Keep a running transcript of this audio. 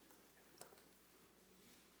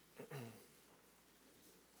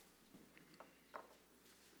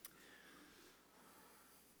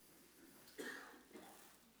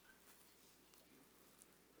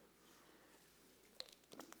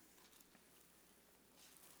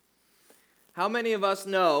How many of us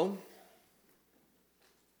know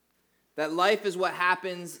that life is what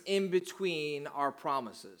happens in between our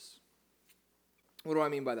promises? What do I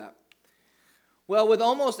mean by that? Well, with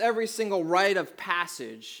almost every single rite of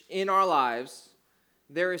passage in our lives,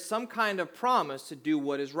 there is some kind of promise to do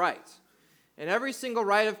what is right. In every single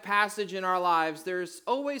rite of passage in our lives, there's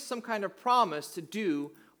always some kind of promise to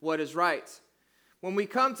do what is right. When we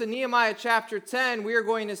come to Nehemiah chapter 10, we are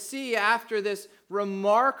going to see after this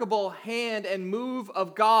remarkable hand and move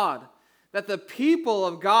of God, that the people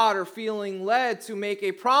of God are feeling led to make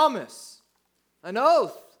a promise, an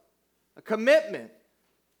oath, a commitment,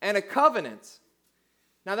 and a covenant.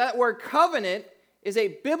 Now that word covenant is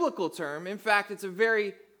a biblical term. In fact, it's a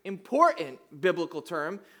very important biblical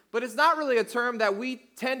term, but it's not really a term that we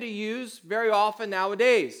tend to use very often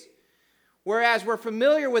nowadays. Whereas we're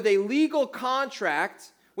familiar with a legal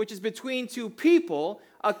contract, which is between two people,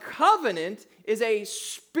 a covenant is a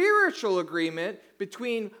spiritual agreement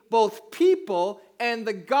between both people and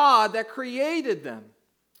the God that created them.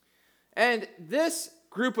 And this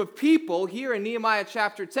group of people here in Nehemiah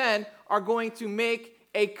chapter 10 are going to make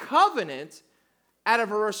a covenant out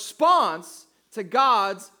of a response to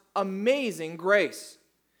God's amazing grace.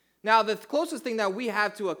 Now, the closest thing that we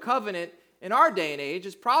have to a covenant in our day and age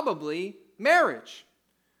is probably marriage.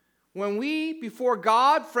 When we, before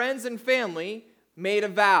God, friends, and family, made a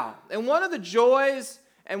vow. And one of the joys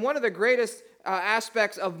and one of the greatest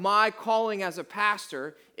aspects of my calling as a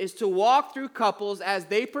pastor is to walk through couples as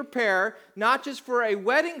they prepare not just for a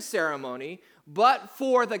wedding ceremony, but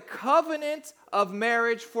for the covenant of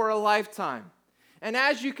marriage for a lifetime. And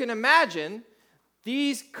as you can imagine,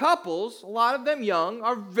 these couples, a lot of them young,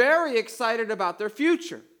 are very excited about their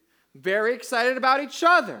future, very excited about each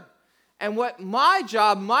other. And what my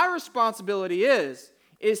job, my responsibility is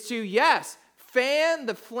to, yes, fan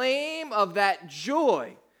the flame of that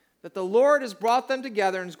joy that the Lord has brought them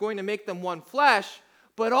together and is going to make them one flesh,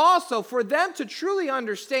 but also for them to truly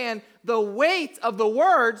understand the weight of the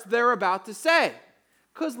words they're about to say.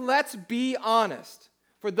 Because let's be honest,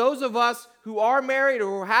 for those of us who are married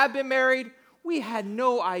or who have been married, we had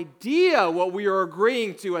no idea what we were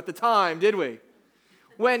agreeing to at the time, did we?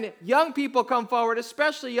 When young people come forward,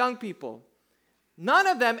 especially young people, none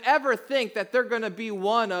of them ever think that they're going to be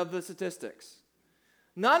one of the statistics.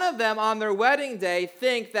 None of them on their wedding day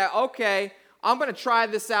think that, okay, I'm going to try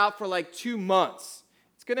this out for like 2 months.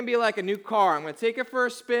 It's going to be like a new car. I'm going to take it for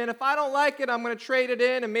a spin. If I don't like it, I'm going to trade it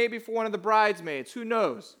in and maybe for one of the bridesmaids. Who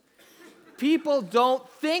knows? People don't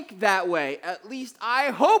think that way. At least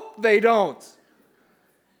I hope they don't.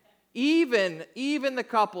 Even the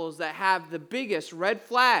couples that have the biggest red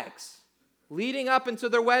flags leading up into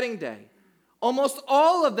their wedding day, almost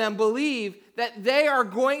all of them believe that they are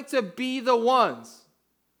going to be the ones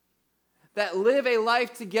that live a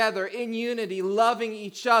life together in unity, loving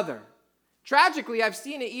each other. Tragically, I've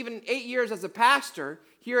seen it even 8 years as a pastor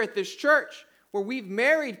here at this church, where we've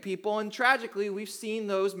married people, and tragically, we've seen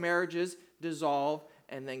those marriages dissolve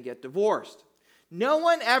and then get divorced. No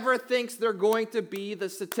one ever thinks they're going to be the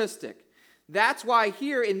statistic. That's why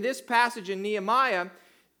here in this passage in Nehemiah,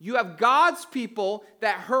 you have God's people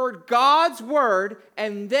that heard God's word,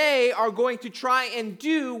 and they are going to try and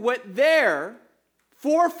do what their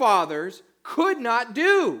forefathers could not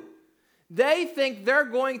do. They think they're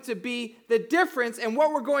going to be the difference, and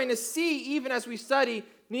what we're going to see even as we study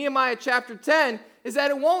Nehemiah chapter 10 is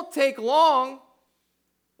that it won't take long.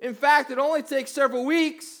 In fact, it only takes several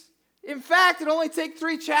weeks. In fact, it only takes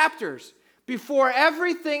 3 chapters before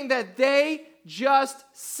everything that they just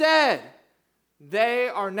said, they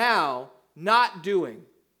are now not doing.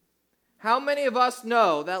 How many of us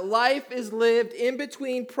know that life is lived in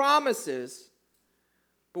between promises,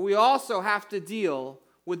 but we also have to deal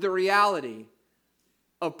with the reality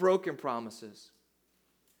of broken promises?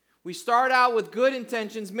 We start out with good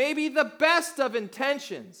intentions, maybe the best of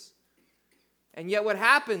intentions, and yet what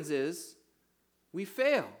happens is we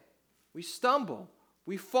fail. We stumble,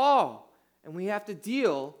 we fall, and we have to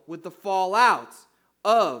deal with the fallout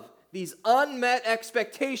of these unmet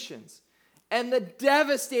expectations and the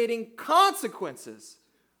devastating consequences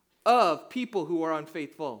of people who are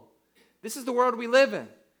unfaithful. This is the world we live in.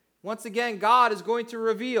 Once again, God is going to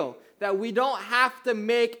reveal that we don't have to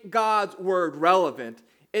make God's word relevant.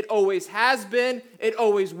 It always has been, it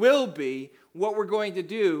always will be. What we're going to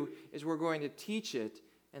do is we're going to teach it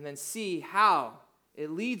and then see how it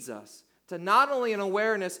leads us to not only an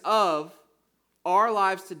awareness of our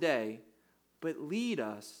lives today, but lead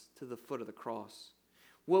us to the foot of the cross.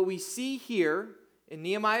 What we see here in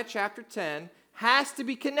Nehemiah chapter 10 has to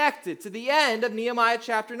be connected to the end of Nehemiah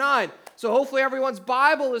chapter 9. So hopefully everyone's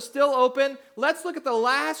Bible is still open. Let's look at the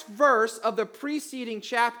last verse of the preceding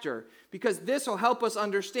chapter, because this will help us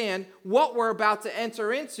understand what we're about to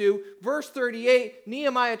enter into. Verse 38,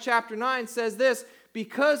 Nehemiah chapter 9 says this: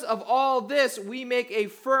 "Because of all this, we make a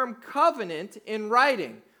firm covenant in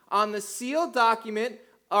writing. On the sealed document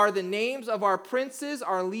are the names of our princes,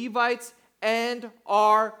 our Levites, and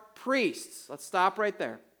our priests." Let's stop right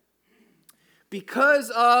there. Because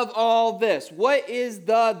of all this. What is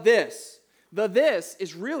the this? The this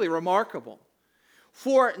is really remarkable.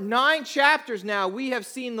 For 9 chapters now, we have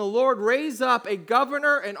seen the Lord raise up a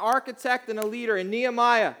governor, an architect, and a leader in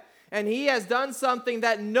Nehemiah. And he has done something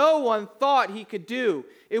that no one thought he could do.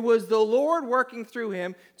 It was the Lord working through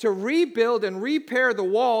him to rebuild and repair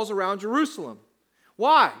the walls around Jerusalem.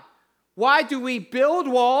 Why? Why do we build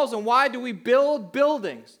walls and why do we build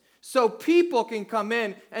buildings? So people can come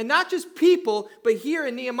in, and not just people, but here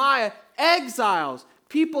in Nehemiah, exiles,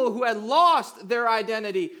 people who had lost their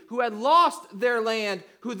identity, who had lost their land,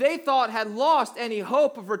 who they thought had lost any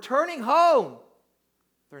hope of returning home.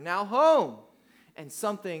 They're now home, and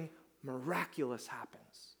something miraculous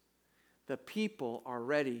happens. The people are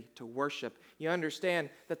ready to worship. You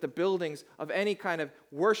understand that the buildings of any kind of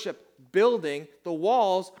worship building, the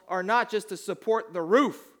walls are not just to support the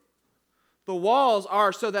roof. The walls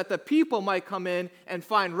are so that the people might come in and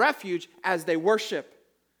find refuge as they worship.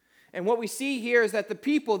 And what we see here is that the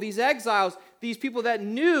people, these exiles, these people that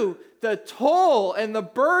knew the toll and the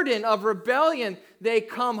burden of rebellion, they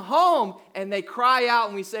come home and they cry out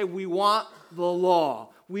and we say, "We want the law.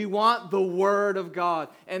 We want the word of God."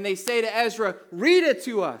 And they say to Ezra, "Read it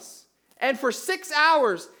to us." And for 6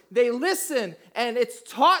 hours, they listen, and it's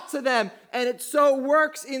taught to them, and it so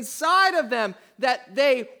works inside of them that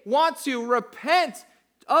they want to repent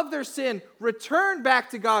of their sin, return back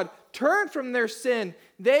to God, turn from their sin.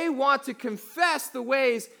 They want to confess the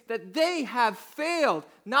ways that they have failed.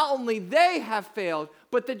 Not only they have failed,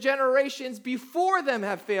 but the generations before them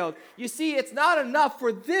have failed. You see, it's not enough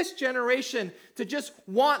for this generation to just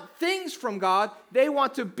want things from God. They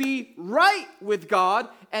want to be right with God,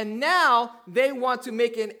 and now they want to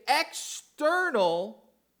make an external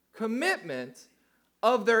commitment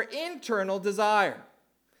of their internal desire.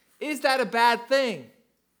 Is that a bad thing?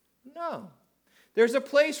 No. There's a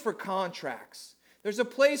place for contracts. There's a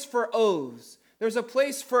place for oaths. There's a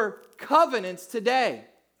place for covenants today.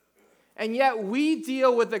 And yet we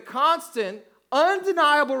deal with the constant,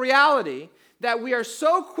 undeniable reality that we are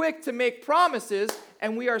so quick to make promises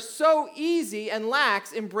and we are so easy and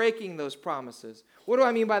lax in breaking those promises. What do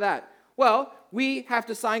I mean by that? Well, we have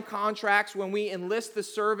to sign contracts when we enlist the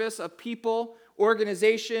service of people,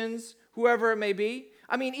 organizations, whoever it may be.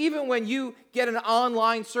 I mean, even when you get an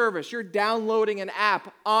online service, you're downloading an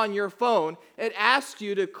app on your phone, it asks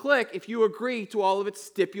you to click if you agree to all of its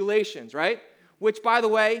stipulations, right? Which, by the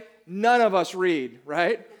way, none of us read,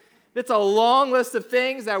 right? It's a long list of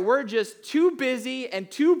things that we're just too busy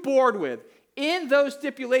and too bored with. In those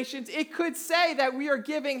stipulations, it could say that we are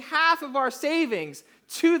giving half of our savings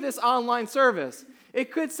to this online service. It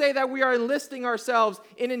could say that we are enlisting ourselves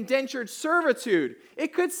in indentured servitude.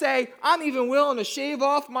 It could say, I'm even willing to shave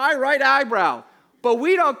off my right eyebrow. But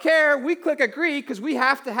we don't care. We click agree because we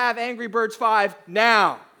have to have Angry Birds 5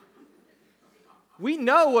 now. We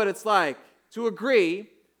know what it's like to agree,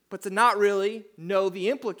 but to not really know the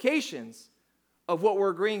implications of what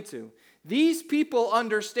we're agreeing to. These people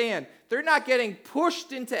understand. They're not getting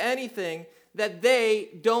pushed into anything that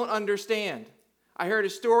they don't understand. I heard a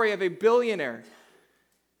story of a billionaire.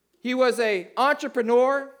 He was an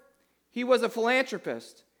entrepreneur, he was a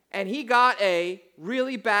philanthropist, and he got a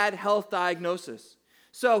really bad health diagnosis.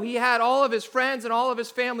 So he had all of his friends and all of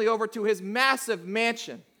his family over to his massive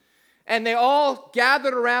mansion, and they all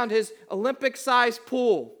gathered around his Olympic-sized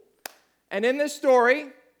pool. And in this story,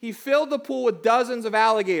 he filled the pool with dozens of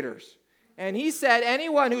alligators. And he said,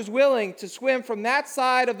 anyone who's willing to swim from that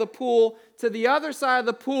side of the pool to the other side of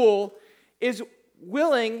the pool is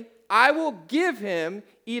willing, I will give him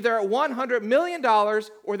either $100 million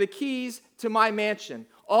or the keys to my mansion.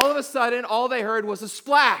 All of a sudden, all they heard was a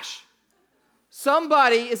splash.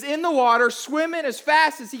 Somebody is in the water swimming as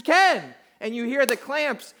fast as he can. And you hear the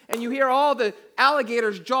clamps, and you hear all the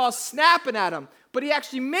alligators' jaws snapping at him. But he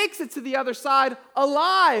actually makes it to the other side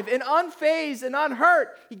alive and unfazed and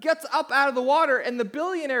unhurt. He gets up out of the water, and the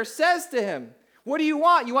billionaire says to him, what do you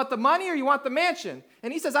want? You want the money or you want the mansion?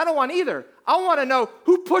 And he says, I don't want either. I want to know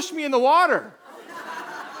who pushed me in the water.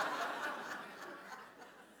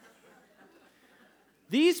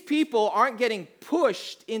 These people aren't getting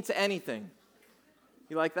pushed into anything.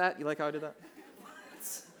 You like that? You like how I did that?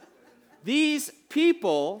 These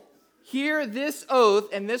people hear this oath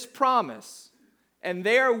and this promise, and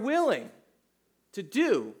they are willing to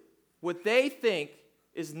do what they think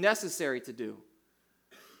is necessary to do.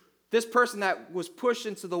 This person that was pushed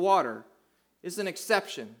into the water is an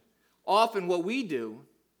exception. Often what we do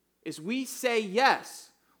is we say yes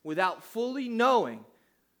without fully knowing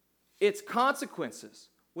its consequences,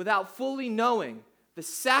 without fully knowing the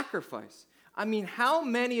sacrifice. I mean, how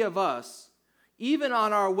many of us, even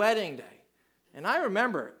on our wedding day, and I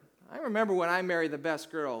remember it. I remember when I married the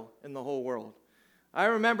best girl in the whole world. I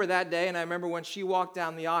remember that day, and I remember when she walked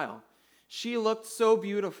down the aisle. She looked so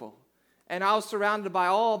beautiful, and I was surrounded by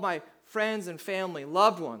all of my friends and family,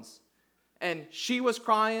 loved ones, and she was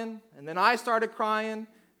crying, and then I started crying,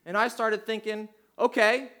 and I started thinking,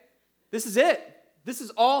 okay, this is it. This is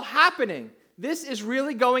all happening. This is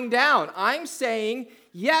really going down. I'm saying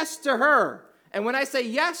yes to her. And when I say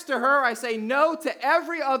yes to her, I say no to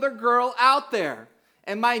every other girl out there.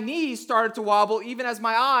 And my knees started to wobble even as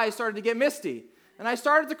my eyes started to get misty. And I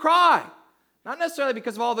started to cry. Not necessarily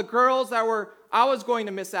because of all the girls that I was going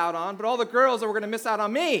to miss out on, but all the girls that were going to miss out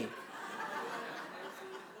on me.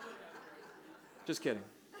 Just kidding.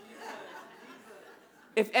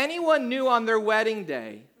 If anyone knew on their wedding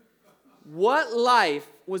day what life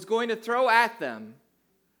was going to throw at them,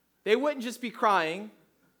 they wouldn't just be crying.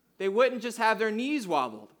 They wouldn't just have their knees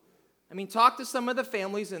wobbled. I mean, talk to some of the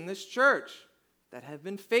families in this church that have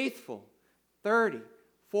been faithful 30,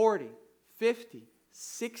 40, 50,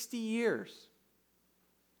 60 years.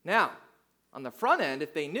 Now, on the front end,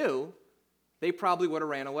 if they knew, they probably would have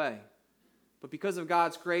ran away. But because of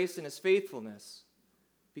God's grace and his faithfulness,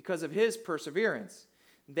 because of his perseverance,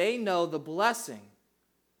 they know the blessing,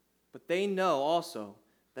 but they know also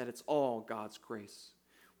that it's all God's grace.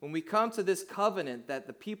 When we come to this covenant that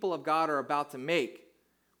the people of God are about to make,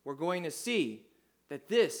 we're going to see that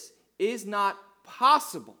this is not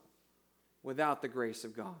possible without the grace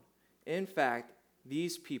of God. In fact,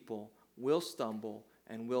 these people will stumble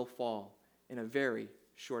and will fall in a very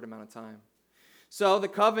short amount of time. So the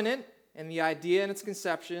covenant and the idea in its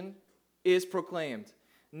conception is proclaimed.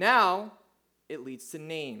 Now it leads to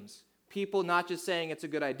names. People not just saying it's a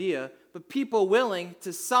good idea, but people willing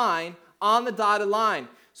to sign on the dotted line.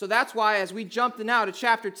 So that's why as we jumped now to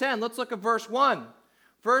chapter 10, let's look at verse 1.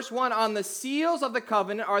 Verse 1, on the seals of the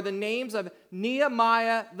covenant are the names of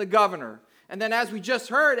Nehemiah the governor. And then as we just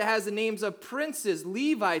heard, it has the names of princes,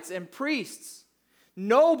 Levites, and priests,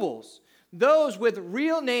 nobles, those with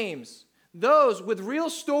real names, those with real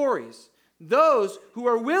stories, those who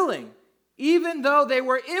are willing, even though they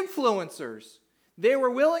were influencers, they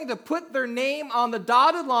were willing to put their name on the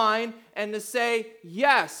dotted line and to say,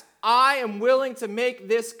 yes, I am willing to make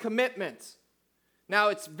this commitment. Now,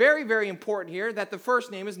 it's very, very important here that the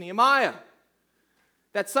first name is Nehemiah.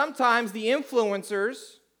 That sometimes the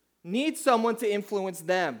influencers need someone to influence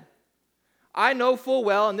them. I know full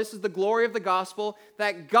well, and this is the glory of the gospel,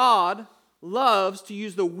 that God loves to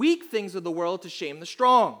use the weak things of the world to shame the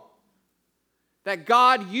strong. That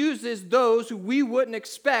God uses those who we wouldn't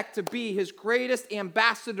expect to be his greatest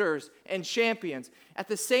ambassadors and champions. At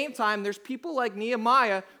the same time, there's people like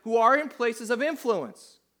Nehemiah who are in places of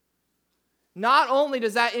influence. Not only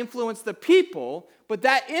does that influence the people, but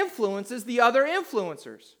that influences the other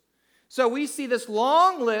influencers. So we see this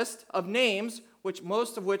long list of names, which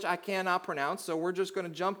most of which I cannot pronounce, so we're just going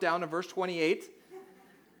to jump down to verse 28.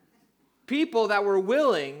 People that were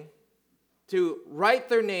willing to write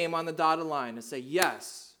their name on the dotted line and say,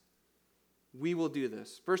 yes, we will do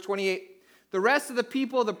this. Verse 28, the rest of the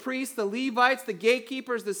people, the priests, the Levites, the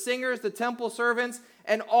gatekeepers, the singers, the temple servants,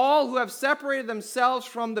 and all who have separated themselves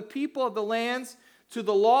from the people of the lands to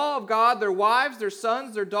the law of God, their wives, their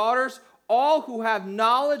sons, their daughters, all who have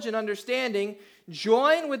knowledge and understanding,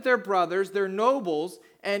 join with their brothers, their nobles,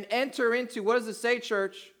 and enter into, what does it say,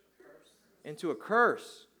 church? Into a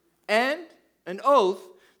curse and an oath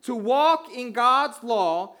to walk in God's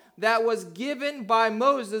law that was given by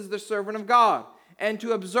Moses, the servant of God, and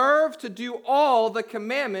to observe to do all the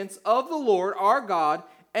commandments of the Lord our God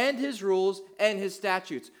and his rules and his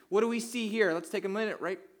statutes. What do we see here? Let's take a minute,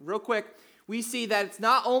 right, real quick. We see that it's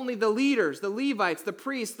not only the leaders, the Levites, the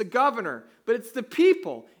priests, the governor, but it's the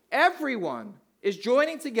people. Everyone is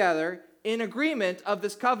joining together in agreement of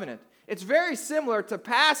this covenant. It's very similar to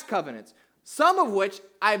past covenants, some of which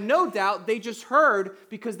I have no doubt they just heard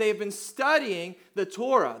because they have been studying the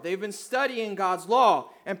Torah. They've been studying God's law.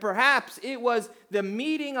 And perhaps it was the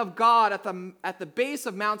meeting of God at the base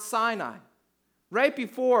of Mount Sinai, right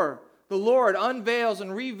before the Lord unveils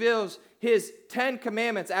and reveals his 10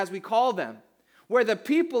 commandments, as we call them, where the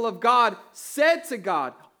people of God said to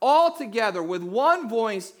God, all together with one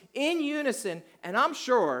voice in unison, and I'm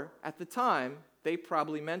sure at the time they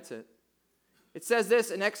probably meant it. It says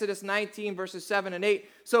this in Exodus 19, verses 7 and 8.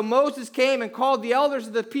 So Moses came and called the elders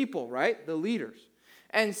of the people, right, the leaders,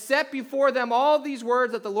 and set before them all these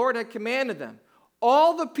words that the Lord had commanded them.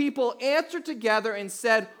 All the people answered together and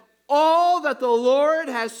said, all that the Lord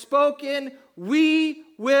has spoken, we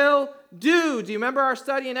will do. Do you remember our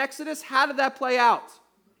study in Exodus? How did that play out?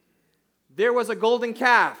 There was a golden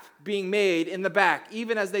calf being made in the back.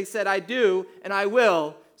 Even as they said, I do and I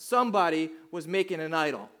will, somebody was making an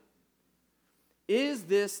idol. Is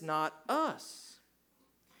this not us?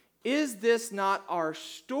 Is this not our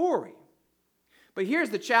story? But here's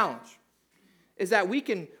the challenge, is that we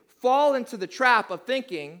can fall into the trap of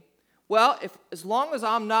thinking, well, as long as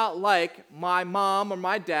I'm not like my mom or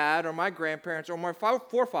my dad or my grandparents or my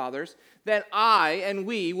forefathers, then I and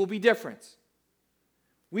we will be different.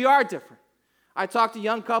 We are different. I talk to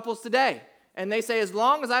young couples today, and they say, as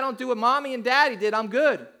long as I don't do what mommy and daddy did, I'm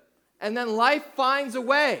good. And then life finds a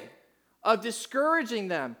way of discouraging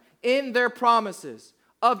them in their promises,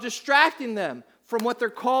 of distracting them from what they're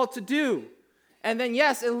called to do. And then,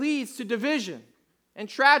 yes, it leads to division. And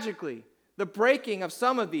tragically, the breaking of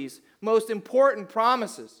some of these most important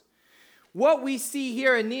promises. What we see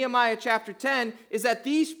here in Nehemiah chapter 10 is that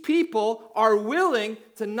these people are willing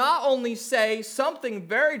to not only say something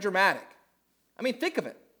very dramatic. I mean, think of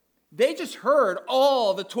it. They just heard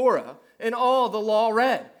all the Torah and all the law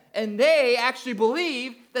read. And they actually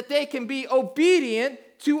believe that they can be obedient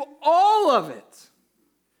to all of it.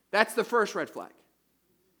 That's the first red flag.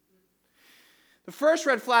 The first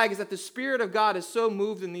red flag is that the Spirit of God is so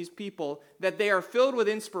moved in these people that they are filled with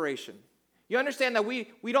inspiration. You understand that we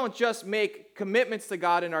don't just make commitments to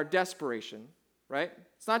God in our desperation, right?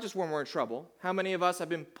 It's not just when we're in trouble. How many of us have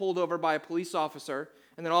been pulled over by a police officer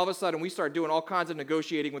and then all of a sudden we start doing all kinds of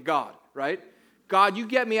negotiating with God, right? God, you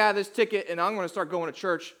get me out of this ticket and I'm going to start going to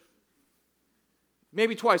church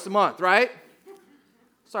maybe twice a month, right?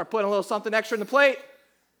 Start putting a little something extra in the plate.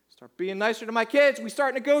 Start being nicer to my kids. We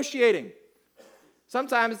start negotiating.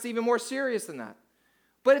 Sometimes it's even more serious than that.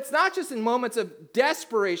 But it's not just in moments of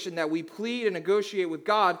desperation that we plead and negotiate with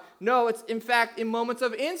God. No, it's in fact in moments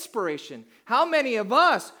of inspiration. How many of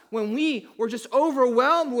us, when we were just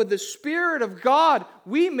overwhelmed with the Spirit of God,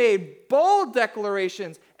 we made bold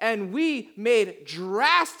declarations and we made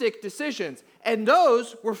drastic decisions, and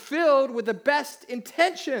those were filled with the best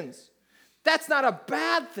intentions. That's not a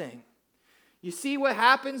bad thing. You see what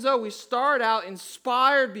happens, though? We start out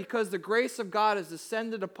inspired because the grace of God has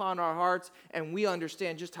descended upon our hearts and we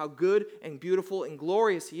understand just how good and beautiful and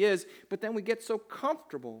glorious He is. But then we get so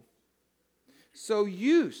comfortable, so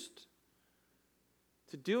used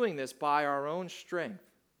to doing this by our own strength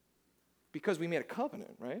because we made a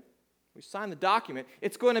covenant, right? We signed the document.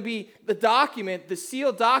 It's going to be the document, the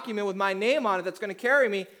sealed document with my name on it that's going to carry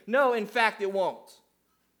me. No, in fact, it won't.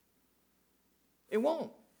 It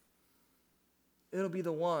won't. It'll be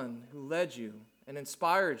the one who led you and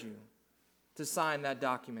inspired you to sign that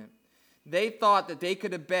document. They thought that they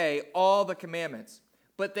could obey all the commandments,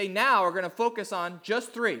 but they now are going to focus on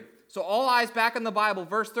just 3. So all eyes back in the Bible.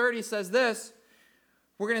 Verse 30 says this.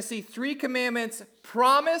 We're going to see 3 commandments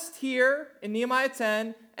promised here in Nehemiah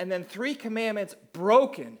 10, and then 3 commandments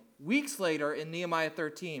broken weeks later in Nehemiah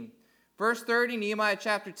 13. Verse 30, Nehemiah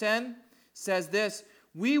chapter 10 says this.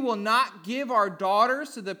 We will not give our daughters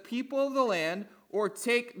to the people of the land or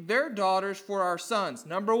take their daughters for our sons.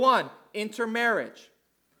 Number 1, intermarriage.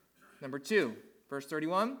 Number 2, verse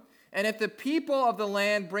 31. And if the people of the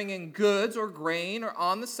land bring in goods or grain or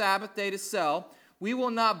on the Sabbath day to sell, we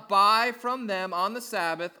will not buy from them on the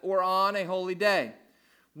Sabbath or on a holy day.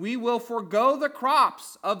 We will forego the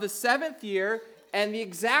crops of the 7th year and the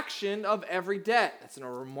exaction of every debt. That's a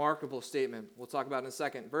remarkable statement. We'll talk about it in a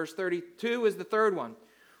second. Verse 32 is the third one.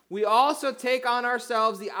 We also take on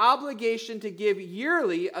ourselves the obligation to give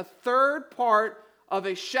yearly a third part of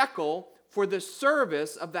a shekel for the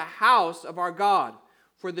service of the house of our God,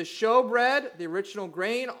 for the showbread, the original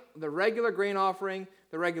grain, the regular grain offering,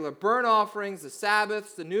 the regular burnt offerings, the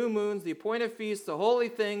Sabbaths, the new moons, the appointed feasts, the holy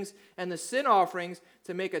things, and the sin offerings,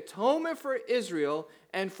 to make atonement for Israel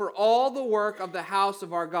and for all the work of the house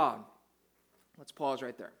of our God. Let's pause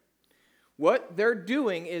right there. What they're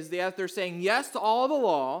doing is they're saying yes to all the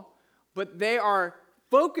law, but they are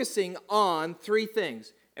focusing on 3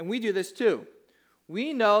 things. And we do this too.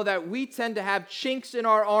 We know that we tend to have chinks in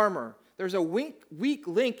our armor. There's a weak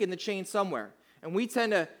link in the chain somewhere. And we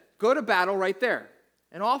tend to go to battle right there.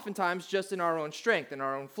 And oftentimes just in our own strength, in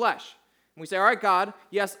our own flesh. And we say, all right, God,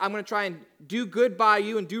 yes, I'm going to try and do good by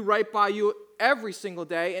you and do right by you every single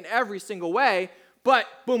day in every single way. But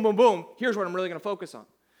boom, boom, boom, here's what I'm really going to focus on.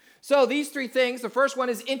 So these three things, the first one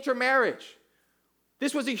is intermarriage.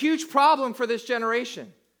 This was a huge problem for this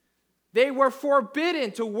generation. They were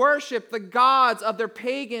forbidden to worship the gods of their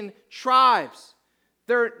pagan tribes,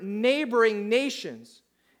 their neighboring nations.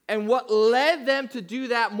 And what led them to do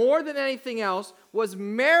that more than anything else was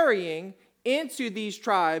marrying into these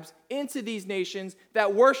tribes, into these nations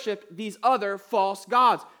that worshiped these other false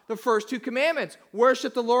gods. The first two commandments: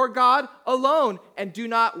 worship the Lord God alone and do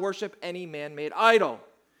not worship any man-made idol.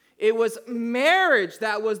 It was marriage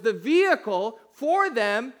that was the vehicle for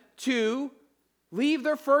them to leave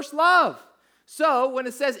their first love. So when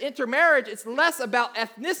it says intermarriage, it's less about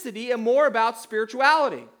ethnicity and more about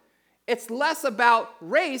spirituality. It's less about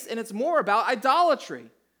race and it's more about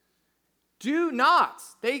idolatry. Do not.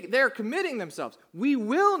 They're committing themselves. We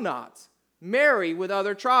will not marry with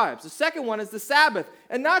other tribes. The second one is the Sabbath.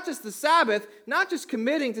 And not just the Sabbath, not just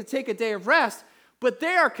committing to take a day of rest, but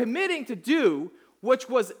they are committing to do which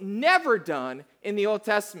was never done in the Old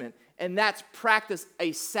Testament. And that's practice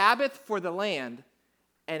a Sabbath for the land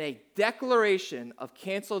and a declaration of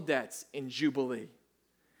canceled debts in Jubilee.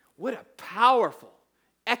 What a powerful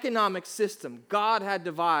economic system God had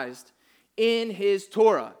devised in his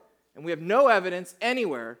Torah. And we have no evidence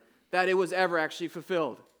anywhere that it was ever actually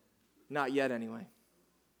fulfilled. Not yet, anyway.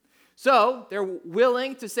 So they're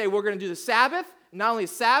willing to say, we're going to do the Sabbath. Not only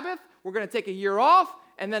Sabbath, we're going to take a year off.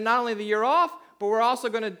 And then not only the year off, but we're also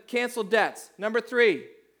going to cancel debts. Number 3,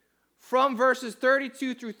 from verses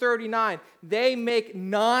 32 through 39, they make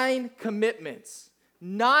 9 commitments.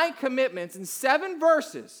 9 commitments in 7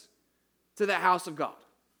 verses to the house of God.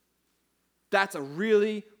 That's a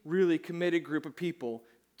really, really committed group of people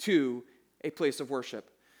to a place of worship.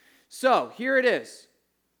 So here it is.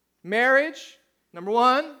 Marriage, number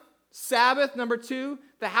 1. Sabbath, number 2.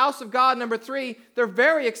 The house of God, number 3. They're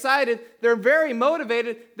very excited. They're very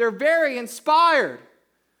motivated. They're very inspired.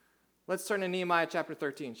 Let's turn to Nehemiah chapter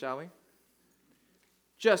 13, shall we?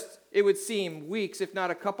 Just, it would seem, weeks, if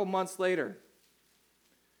not a couple months later.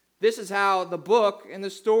 This is how the book and the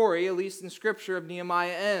story, at least in Scripture, of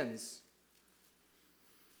Nehemiah ends.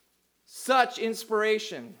 Such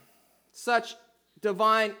inspiration, such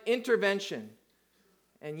divine intervention,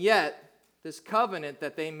 and yet this covenant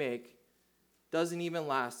that they make doesn't even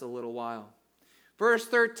last a little while. Verse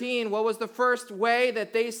 13, what was the first way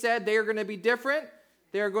that they said they are going to be different?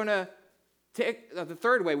 They're going to take, the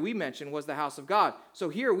third way we mentioned was the house of God. So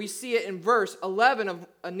here we see it in verse 11 of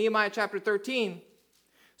Nehemiah chapter 13.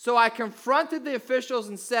 So I confronted the officials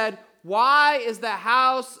and said, why is the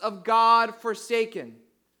house of God forsaken?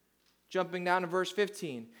 Jumping down to verse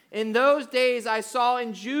 15. In those days I saw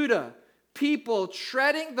in Judah people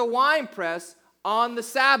treading the winepress on the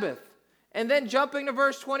Sabbath. And then jumping to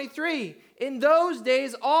verse 23. In those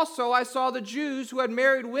days also I saw the Jews who had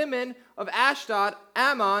married women of Ashdod,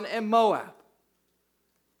 Ammon, and Moab.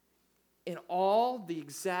 In all the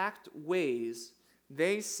exact ways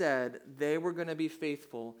they said they were going to be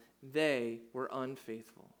faithful, they were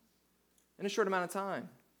unfaithful in a short amount of time.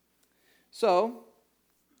 So,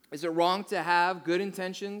 is it wrong to have good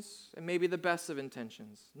intentions and maybe the best of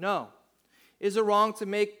intentions? No. Is it wrong to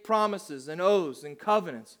make promises and oaths and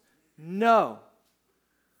covenants? No.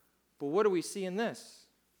 But what do we see in this?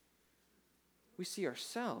 We see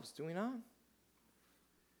ourselves, do we not?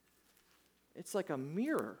 It's like a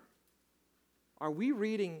mirror. Are we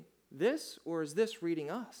reading this or is this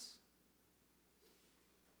reading us?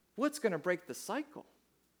 What's going to break the cycle?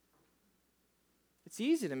 It's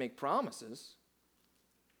easy to make promises.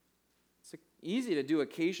 It's easy to do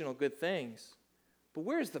occasional good things. But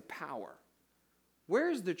where's the power?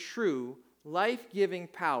 Where's the true life-giving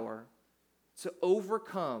power to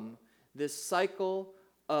overcome this cycle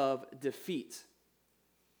of defeat,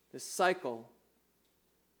 this cycle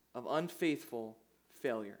of unfaithful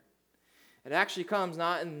failure? It actually comes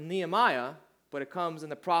not in Nehemiah, but it comes in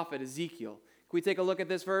the prophet Ezekiel. Can we take a look at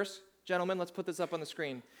this verse? Gentlemen, let's put this up on the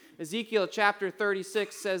screen. Ezekiel chapter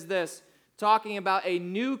 36 says this, talking about a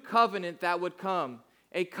new covenant that would come.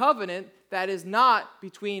 A covenant that is not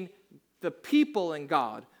between the people and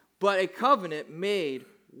God, but a covenant made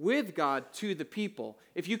with God to the people.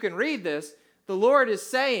 If you can read this, the Lord is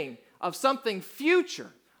saying of something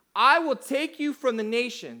future, I will take you from the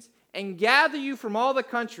nations and gather you from all the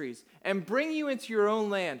countries and bring you into your own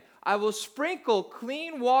land. I will sprinkle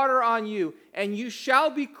clean water on you, and you shall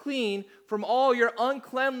be clean from all your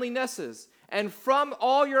uncleanlinesses. And from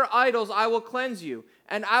all your idols I will cleanse you.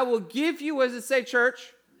 And I will give you, what does it say,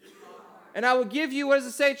 church? And I will give you, what does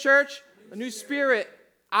it say, church? A new spirit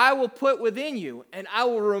I will put within you. And I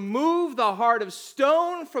will remove the heart of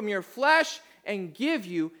stone from your flesh and give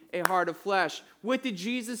you a heart of flesh. What did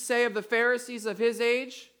Jesus say of the Pharisees of his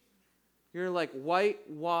age? You're like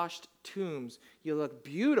whitewashed tombs. You look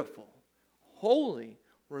beautiful, holy,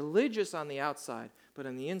 religious on the outside, but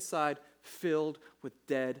on the inside, filled with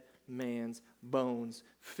dead man's bones,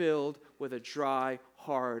 filled with a dry,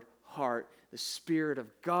 hard heart. The Spirit of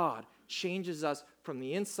God changes us from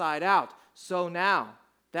the inside out. So now,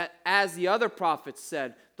 that as the other prophets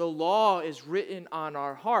said, the law is written on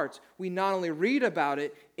our hearts. We not only read about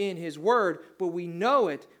it in His Word, but we know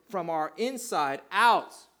it from our inside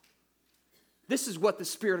out. This is what the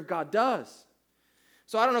Spirit of God does.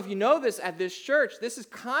 So I don't know if you know this at this church. This is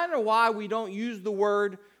kind of why we don't use the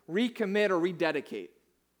word recommit or rededicate.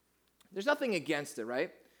 There's nothing against it,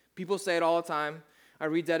 right? People say it all the time. I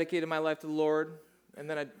rededicated my life to the Lord, and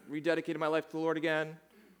then I rededicated my life to the Lord again,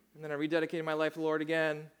 and then I rededicated my life to the Lord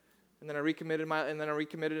again, and then I recommitted,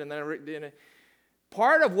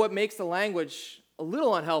 part of what makes the language a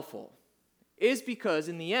little unhelpful is because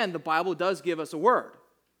in the end, the Bible does give us a word.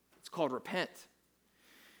 It's called repent.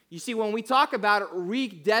 You see, when we talk about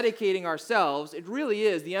rededicating ourselves, it really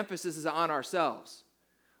is, the emphasis is on ourselves.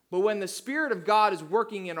 But when the Spirit of God is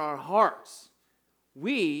working in our hearts,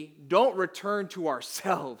 we don't return to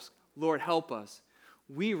ourselves. Lord, help us.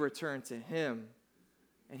 We return to Him,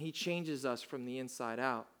 and He changes us from the inside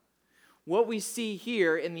out. What we see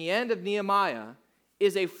here in the end of Nehemiah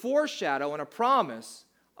is a foreshadow and a promise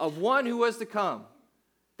of one who was to come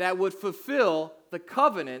that would fulfill the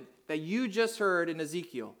covenant that you just heard in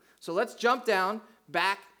Ezekiel. So let's jump down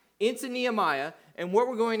back into Nehemiah, and what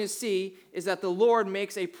we're going to see is that the Lord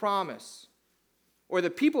makes a promise, or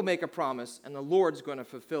the people make a promise, and the Lord's going to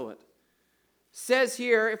fulfill it. Says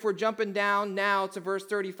here, if we're jumping down now to verse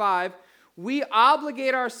 35, we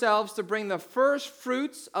obligate ourselves to bring the first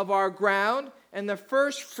fruits of our ground and the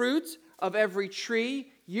first fruits of every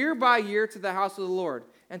tree year by year to the house of the Lord,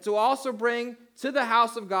 and to also bring to the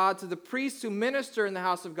house of God, to the priests who minister in the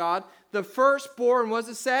house of God, the firstborn, what does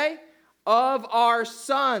it say? Of our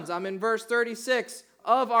sons. I'm in verse 36.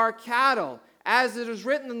 Of our cattle, as it is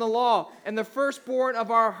written in the law, and the firstborn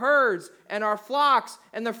of our herds and our flocks,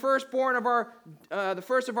 and the firstborn of the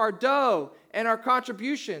first of our dough and our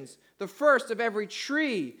contributions, the first of every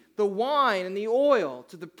tree, the wine and the oil,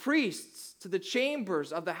 to the priests, to the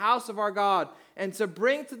chambers of the house of our God, and to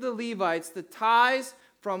bring to the Levites the tithes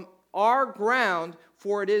from our ground,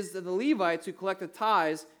 for it is the Levites who collect the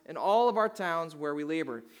tithes in all of our towns where we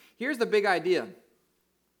labor. Here's the big idea.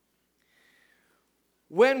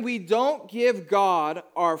 When we don't give God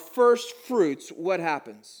our first fruits, what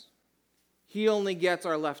happens? He only gets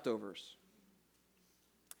our leftovers.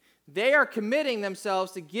 They are committing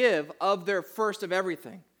themselves to give of their first of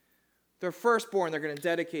everything. Their firstborn they're going to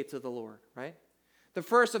dedicate to the Lord, right? The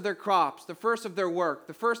first of their crops, the first of their work,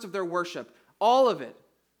 the first of their worship, all of it.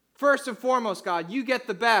 First and foremost, God, you get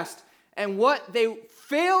the best. And what they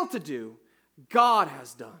fail to do, God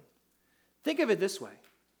has done. Think of it this way.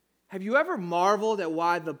 Have you ever marveled at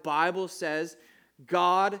why the Bible says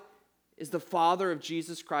God is the Father of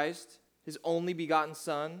Jesus Christ, His only begotten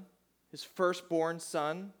Son, His firstborn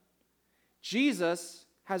Son? Jesus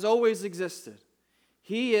has always existed.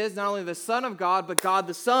 He is not only the Son of God, but God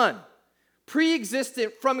the Son,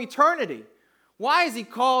 pre-existent from eternity. Why is He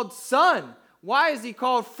called Son? Why is He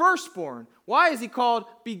called firstborn? Why is He called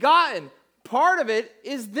begotten? Part of it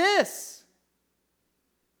is this,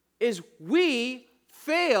 is we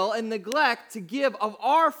fail and neglect to give of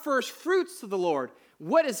our first fruits to the Lord.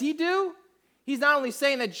 What does He do? He's not only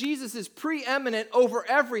saying that Jesus is preeminent over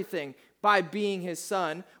everything by being His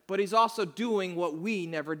Son, but He's also doing what we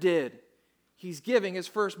never did. He's giving His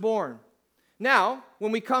firstborn. Now,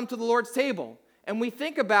 when we come to the Lord's table and we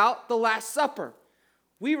think about the Last Supper,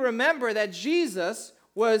 we remember that Jesus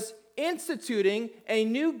was instituting a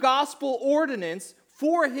new gospel ordinance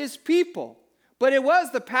for His people, but it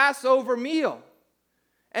was the Passover meal.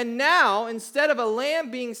 And now, instead of a lamb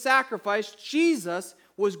being sacrificed, Jesus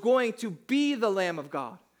was going to be the Lamb of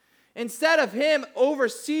God. Instead of Him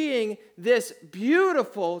overseeing this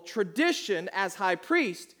beautiful tradition as high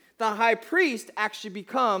priest, the high priest actually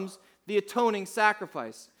becomes the atoning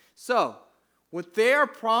sacrifice. So, what they are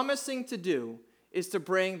promising to do is to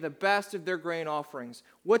bring the best of their grain offerings.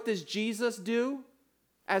 What does Jesus do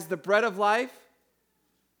as the bread of life?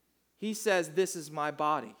 He says, "This is my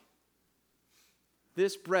body.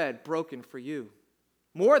 This bread broken for you."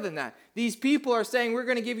 More than that, these people are saying, we're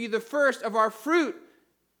going to give you the first of our fruit,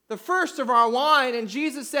 the first of our wine. And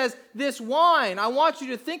Jesus says, this wine, I want you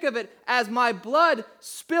to think of it as my blood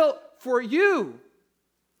spilt for you.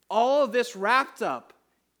 All of this wrapped up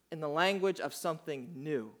in the language of something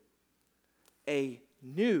new. A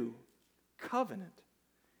new covenant.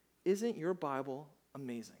 Isn't your Bible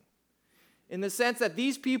amazing? In the sense that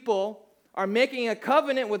these people are making a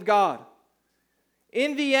covenant with God.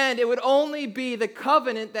 In the end, it would only be the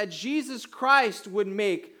covenant that Jesus Christ would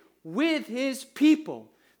make with his people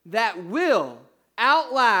that will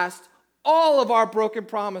outlast all of our broken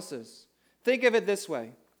promises. Think of it this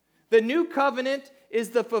way. The new covenant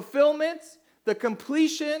is the fulfillment, the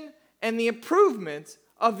completion, and the improvement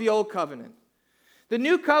of the old covenant. The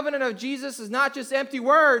new covenant of Jesus is not just empty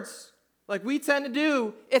words like we tend to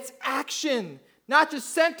do. It's action. Not just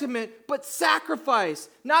sentiment, but sacrifice.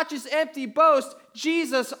 Not just empty boast.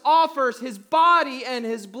 Jesus offers his body and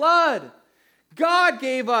his blood. God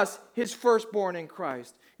gave us his firstborn in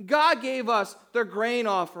Christ. God gave us the grain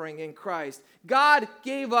offering in Christ. God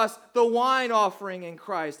gave us the wine offering in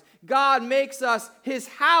Christ. God makes us his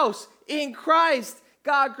house in Christ.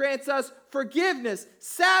 God grants us forgiveness,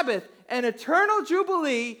 Sabbath, and eternal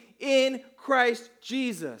jubilee in Christ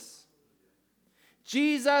Jesus.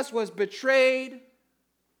 Jesus was betrayed.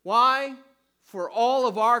 Why? For all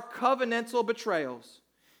of our covenantal betrayals.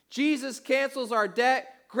 Jesus cancels our debt,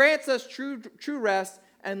 grants us true rest,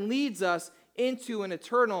 and leads us into an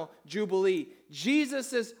eternal jubilee.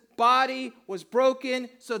 Jesus' body was broken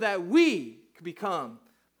so that we could become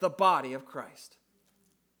the body of Christ.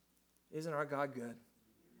 Isn't our God good?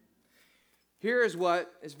 Here is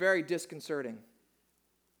what is very disconcerting.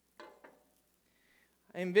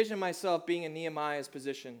 I envision myself being in Nehemiah's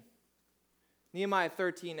position. Nehemiah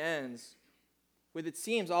 13 ends with, it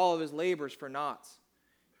seems, all of his labors for naught.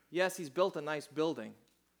 Yes, he's built a nice building,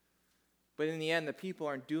 but in the end, the people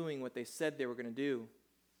aren't doing what they said they were going to do.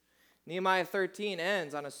 Nehemiah 13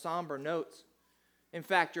 ends on a somber note. In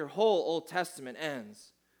fact, your whole Old Testament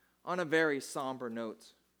ends on a very somber note.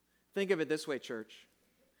 Think of it this way, church.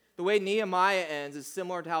 The way Nehemiah ends is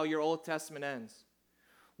similar to how your Old Testament ends,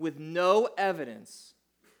 with no evidence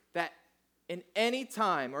that in any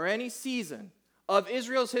time or any season of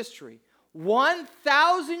Israel's history,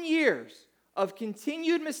 1,000 years of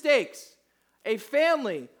continued mistakes, a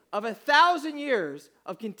family of 1,000 years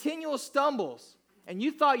of continual stumbles, and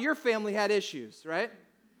you thought your family had issues, right?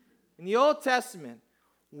 In the Old Testament,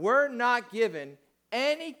 we're not given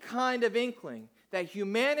any kind of inkling that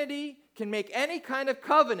humanity can make any kind of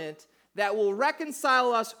covenant that will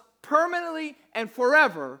reconcile us permanently and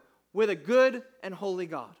forever with a good and holy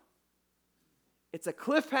God. It's a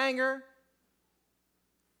cliffhanger,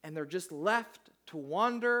 and they're just left to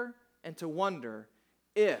wander and to wonder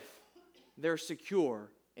if they're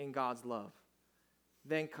secure in God's love.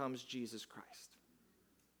 Then comes Jesus Christ.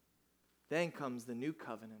 Then comes the new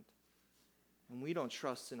covenant. And we don't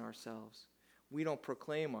trust in ourselves. We don't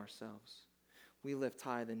proclaim ourselves. We lift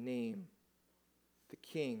high the name, the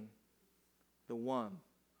King, the one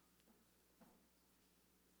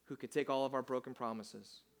who could take all of our broken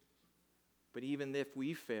promises. But even if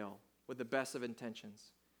we fail with the best of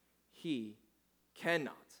intentions, he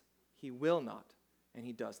cannot, he will not, and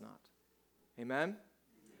he does not. Amen?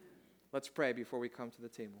 Let's pray before we come to the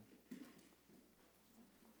table.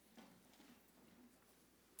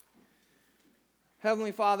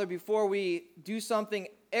 Heavenly Father, before we do something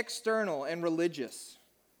external and religious,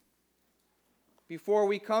 before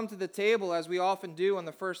we come to the table, as we often do on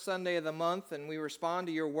the first Sunday of the month, and we respond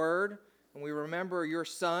to your word, and we remember your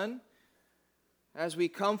Son, as we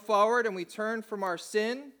come forward and we turn from our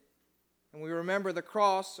sin, and we remember the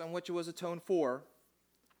cross on which it was atoned for,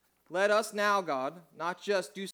 let us now, God, not just do